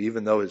to do,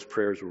 even though his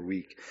prayers were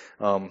weak.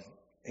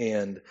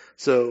 And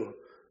so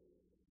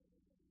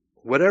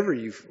whatever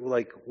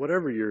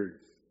your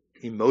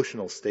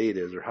emotional state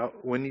is, or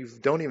when you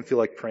don't even feel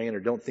like praying or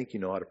don't think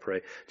you know how to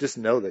pray, just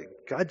know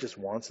that God just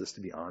wants us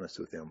to be honest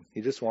with Him.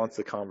 He just wants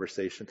the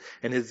conversation,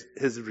 and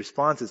His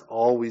response is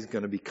always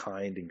going to be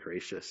kind and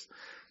gracious.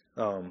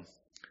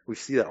 We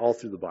see that all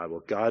through the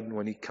Bible. God,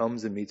 when He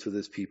comes and meets with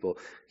His people,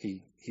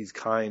 He's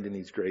kind and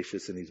He's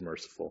gracious and He's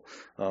merciful.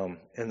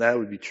 And that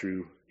would be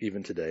true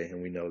even today,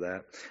 and we know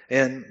that.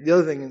 And the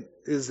other thing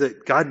is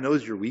that God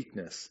knows your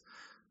weakness.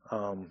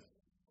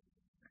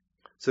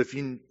 So if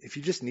you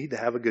just need to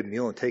have a good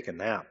meal and take a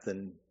nap,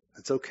 then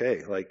it's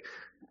okay. Like,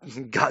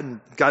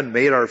 God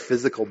made our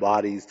physical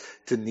bodies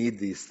to need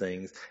these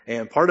things,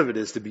 and part of it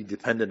is to be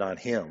dependent on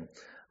Him.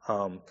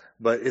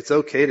 But it's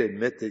okay to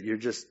admit that you're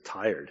just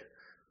tired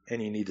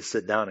and you need to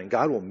sit down, and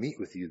God will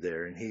meet with you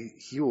there, and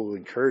He will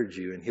encourage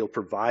you, and He'll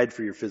provide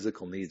for your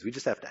physical needs. We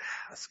just have to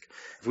ask.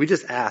 If we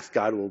just ask,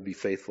 God will be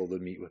faithful to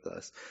meet with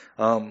us.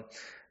 And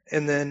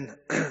then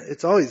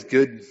it's always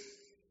good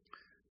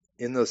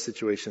in those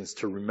situations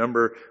to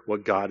remember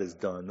what God has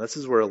done. This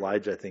is where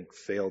Elijah, I think,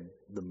 failed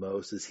the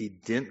most, is he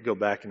didn't go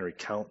back and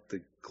recount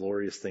the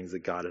glorious things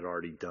that God had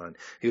already done.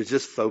 He was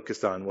just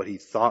focused on what he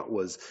thought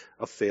was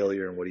a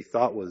failure and what he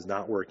thought was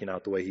not working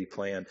out the way he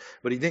planned.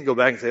 But he didn't go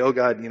back and say, oh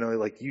God,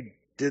 like you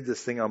did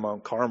this thing on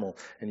Mount Carmel,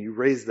 and you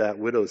raised that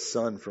widow's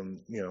son from,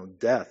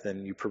 death,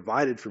 and you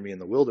provided for me in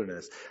the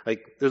wilderness.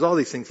 Like, there's all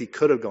these things he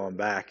could have gone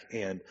back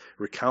and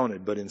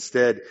recounted, but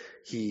instead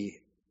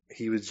he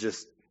was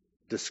just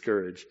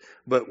discouraged.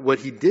 But what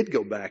he did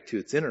go back to,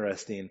 it's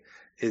interesting,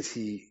 is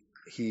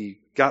he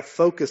got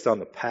focused on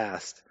the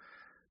past,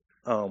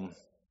 on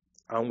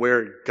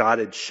where God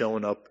had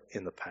shown up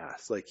in the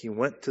past. Like, he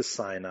went to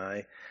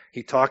Sinai.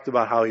 He talked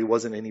about how he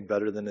wasn't any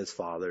better than his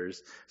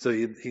fathers. So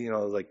he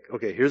was like,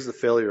 okay, here's the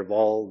failure of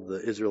all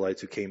the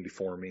Israelites who came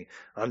before me.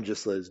 I'm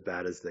just as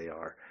bad as they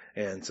are.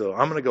 And so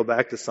I'm going to go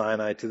back to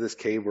Sinai, to this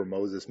cave where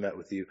Moses met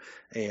with you,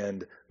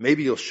 and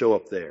maybe you'll show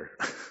up there.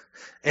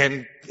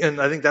 And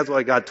I think that's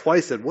why God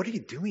twice said, what are you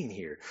doing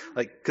here?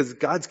 Like, because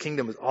God's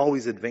kingdom is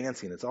always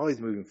advancing. It's always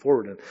moving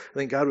forward. And I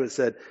think God would have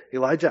said,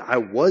 Elijah, I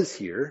was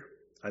here.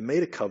 I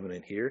made a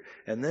covenant here.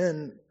 And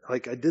then, I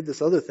did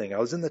this other thing. I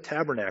was in the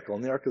tabernacle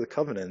and the Ark of the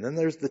Covenant. And then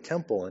there's the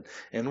temple.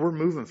 And we're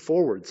moving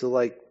forward.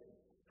 So,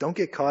 don't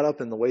get caught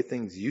up in the way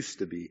things used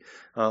to be.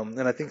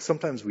 And I think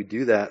sometimes we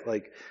do that.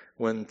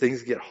 When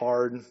things get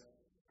hard,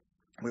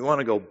 we want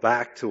to go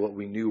back to what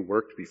we knew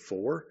worked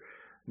before.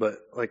 But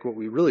what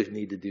we really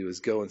need to do is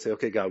go and say,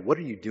 okay, God, what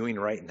are you doing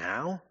right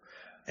now?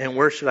 And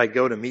where should I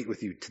go to meet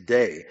with you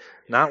today?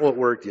 Not what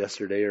worked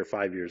yesterday or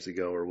 5 years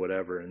ago or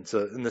whatever. And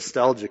so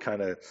nostalgia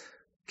kind of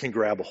can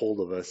grab a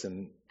hold of us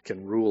and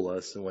can rule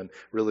us, and when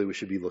really we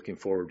should be looking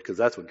forward, because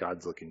that's what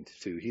God's looking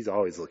to. He's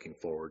always looking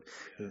forward.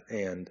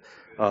 And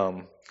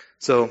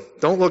so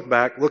don't look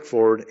back, look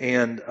forward.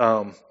 And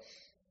I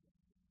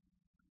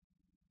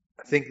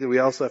think that we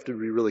also have to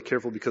be really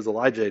careful, because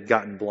Elijah had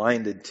gotten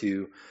blinded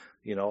to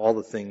all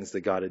the things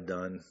that God had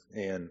done,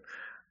 and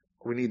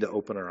we need to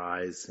open our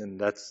eyes. And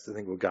that's, I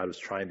think, what God was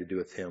trying to do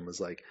with him,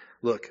 is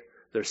look,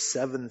 there's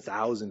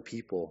 7,000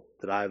 people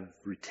that I've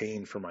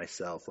retained for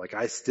myself.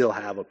 I still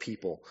have a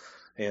people,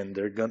 and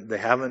they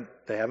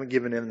haven't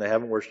given in, they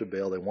haven't worshiped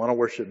Baal, they want to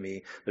worship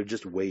me. They're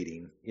just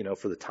waiting,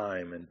 for the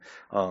time.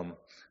 And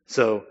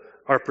so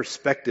our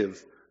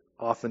perspective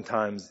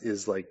oftentimes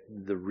is like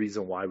the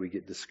reason why we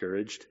get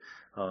discouraged.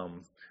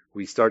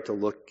 We start to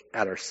look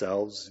at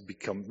ourselves.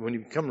 When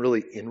you become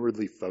really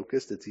inwardly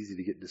focused, it's easy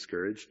to get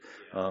discouraged.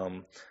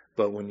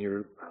 But when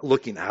you're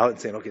looking out and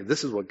saying, okay,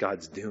 this is what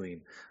God's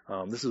doing,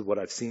 this is what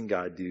I've seen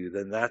God do,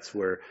 then that's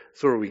where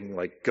we can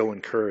like go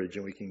encourage,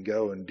 and we can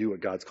go and do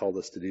what God's called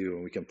us to do,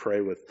 and we can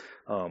pray with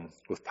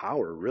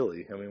power,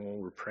 really. I mean, when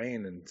we're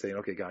praying and saying,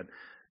 okay, God,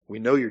 we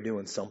know you're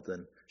doing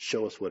something,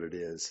 show us what it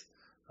is.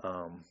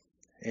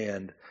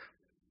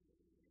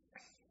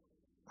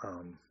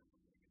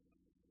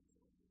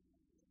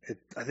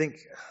 I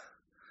think,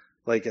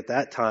 like at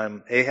that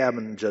time, Ahab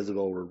and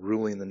Jezebel were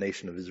ruling the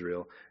nation of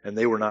Israel, and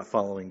they were not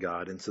following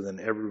God. And so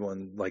then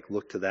everyone like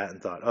looked to that and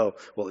thought, oh,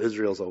 well,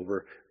 Israel's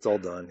over. It's all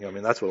done. I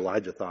mean, that's what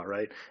Elijah thought,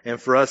 right? And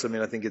for us, I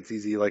mean, I think it's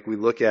easy. Like we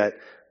look at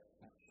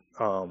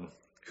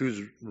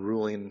who's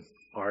ruling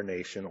our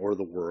nation or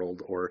the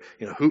world, or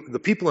who the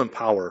people in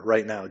power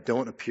right now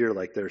don't appear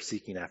like they're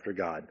seeking after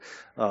God.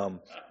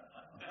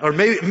 Or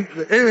maybe,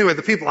 anyway,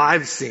 the people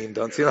I've seen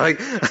don't seem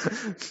like,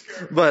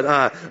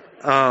 but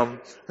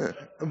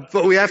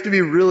we have to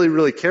be really,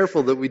 really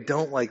careful that we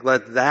don't like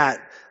let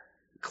that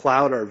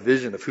cloud our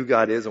vision of who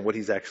God is and what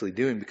He's actually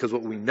doing, because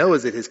what we know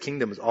is that His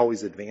kingdom is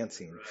always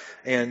advancing.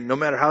 And no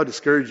matter how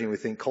discouraging we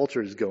think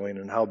culture is going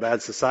and how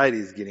bad society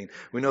is getting,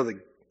 we know that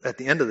at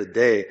the end of the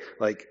day,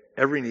 like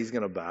every knee's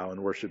going to bow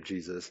and worship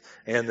Jesus,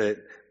 and that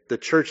the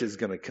church is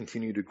going to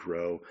continue to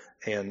grow,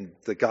 and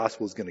the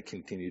gospel is going to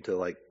continue to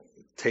like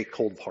take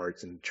hold of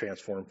hearts and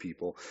transform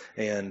people.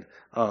 And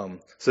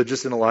so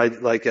just in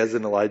as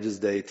in Elijah's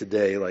day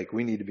today, like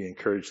we need to be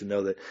encouraged to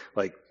know that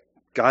like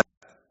God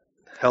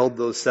held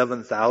those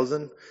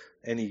 7,000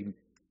 and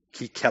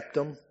he kept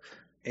them,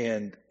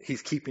 and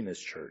He's keeping His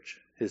church.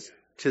 His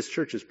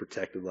church is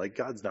protected. Like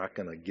God's not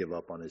going to give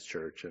up on His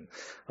church.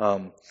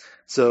 And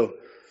so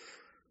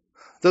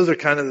those are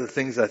kind of the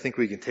things I think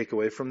we can take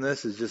away from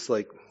this, is just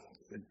like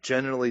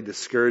generally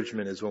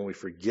discouragement is when we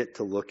forget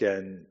to look at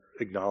and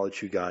acknowledge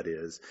who God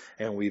is,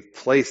 and we've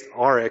placed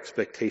our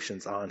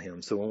expectations on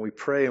Him. So when we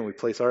pray and we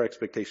place our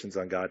expectations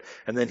on God,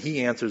 and then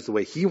He answers the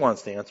way He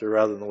wants to answer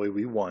rather than the way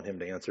we want Him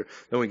to answer,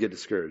 then we get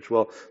discouraged.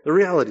 Well, the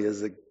reality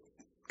is that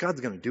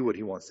God's going to do what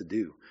He wants to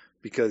do,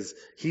 because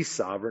He's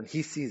sovereign,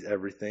 He sees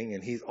everything,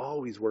 and He's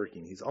always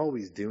working. He's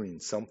always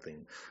doing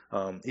something,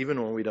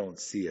 even when we don't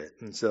see it.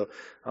 And so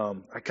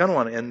I kind of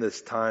want to end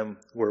this time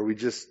where we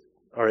just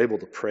are able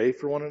to pray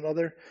for one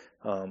another.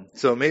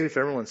 So maybe if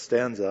everyone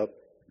stands up,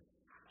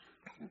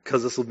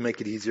 because this will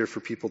make it easier for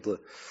people to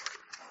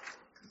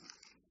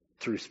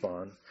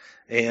respond.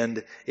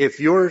 And if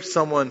you're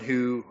someone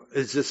who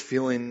is just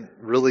feeling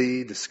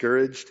really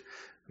discouraged,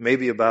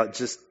 maybe about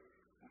just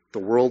the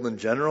world in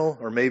general,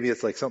 or maybe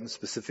it's like something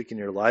specific in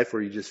your life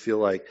where you just feel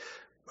like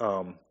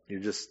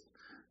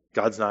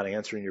God's not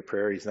answering your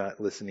prayer, He's not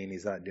listening,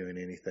 He's not doing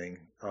anything.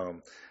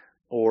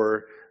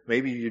 Or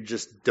maybe you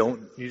just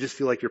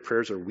feel like your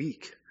prayers are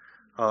weak.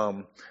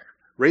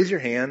 Raise your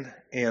hand,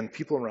 and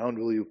people around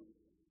will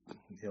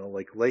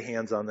like lay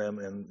hands on them,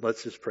 and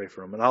let's just pray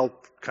for them. And I'll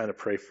kind of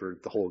pray for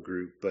the whole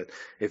group. But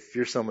if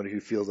you're somebody who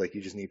feels like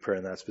you just need prayer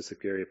in that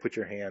specific area, put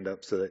your hand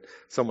up so that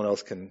someone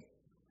else can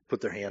put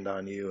their hand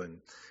on you.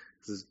 And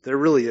there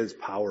really is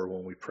power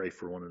when we pray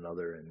for one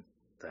another and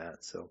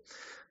that. So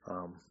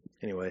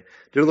anyway,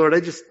 dear Lord, I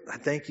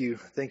thank you,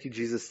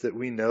 Jesus, that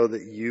we know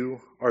that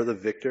You are the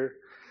victor,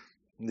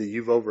 and that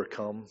You've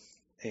overcome.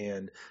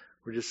 And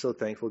we're just so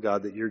thankful,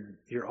 God, that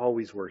You're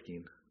always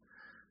working.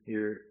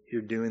 You're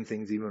doing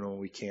things even when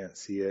we can't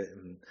see it.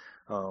 And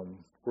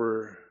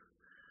we're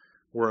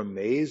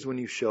amazed when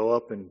You show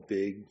up in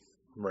big,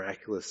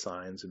 miraculous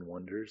signs and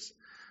wonders,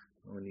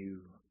 when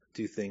You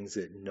do things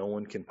that no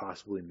one can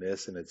possibly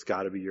miss, and it's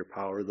got to be Your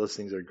power. Those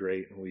things are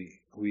great, and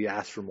we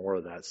ask for more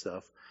of that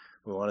stuff.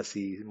 We want to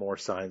see more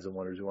signs and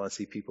wonders. We want to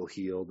see people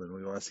healed, and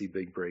we want to see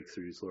big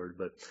breakthroughs, Lord.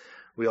 But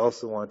we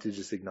also want to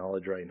just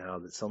acknowledge right now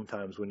that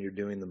sometimes when You're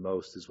doing the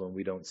most is when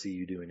we don't see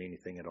You doing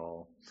anything at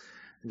all.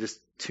 And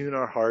just tune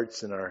our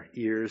hearts and our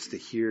ears to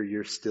hear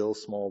Your still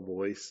small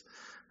voice.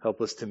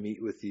 Help us to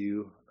meet with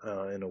You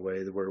in a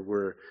way where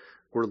we're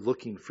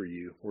looking for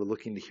You. We're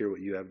looking to hear what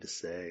You have to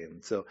say.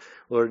 And so,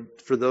 Lord,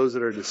 for those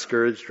that are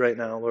discouraged right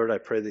now, Lord, I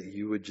pray that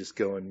You would just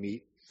go and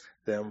meet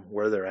them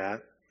where they're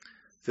at,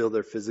 fill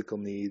their physical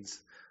needs.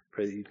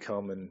 Pray that You'd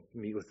come and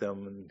meet with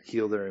them and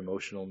heal their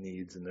emotional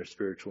needs and their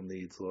spiritual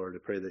needs, Lord. I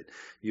pray that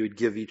You would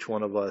give each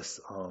one of us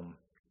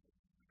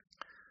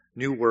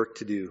new work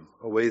to do,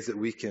 ways that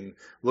we can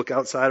look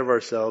outside of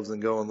ourselves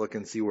and go and look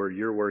and see where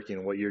You're working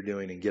and what You're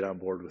doing, and get on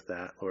board with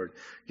that, Lord.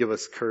 Give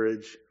us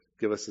courage.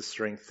 Give us the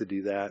strength to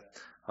do that.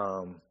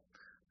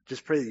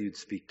 Just pray that You'd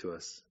speak to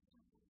us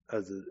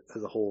as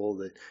a whole,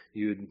 that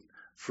You'd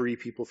free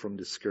people from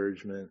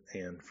discouragement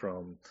and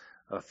from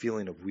a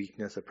feeling of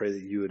weakness. I pray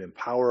that You would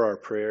empower our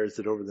prayers,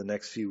 that over the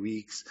next few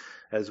weeks,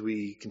 as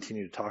we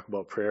continue to talk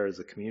about prayer as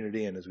a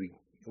community, and as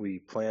we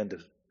plan to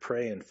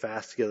pray and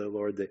fast together,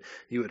 Lord, that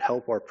You would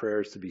help our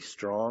prayers to be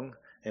strong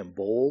and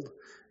bold,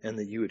 and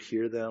that You would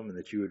hear them and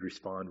that You would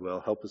respond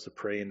well. Help us to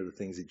pray into the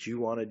things that You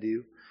want to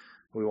do.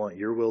 We want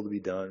your will to be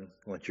done.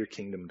 We want your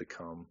kingdom to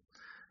come.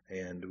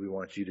 And we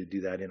want you to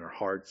do that in our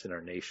hearts, in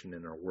our nation,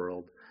 in our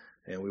world.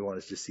 And we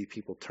want to just see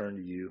people turn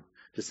to you,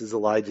 just as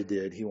Elijah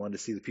did. He wanted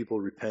to see the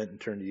people repent and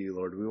turn to you,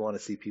 Lord. We want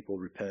to see people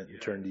repent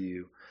and turn to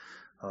you.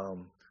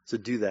 So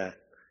do that.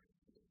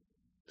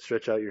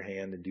 Stretch out your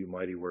hand and do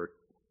mighty work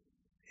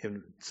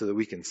so that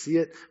we can see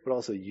it, but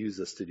also use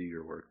us to do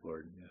your work,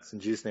 Lord. It's in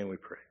Jesus' name we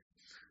pray.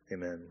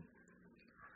 Amen.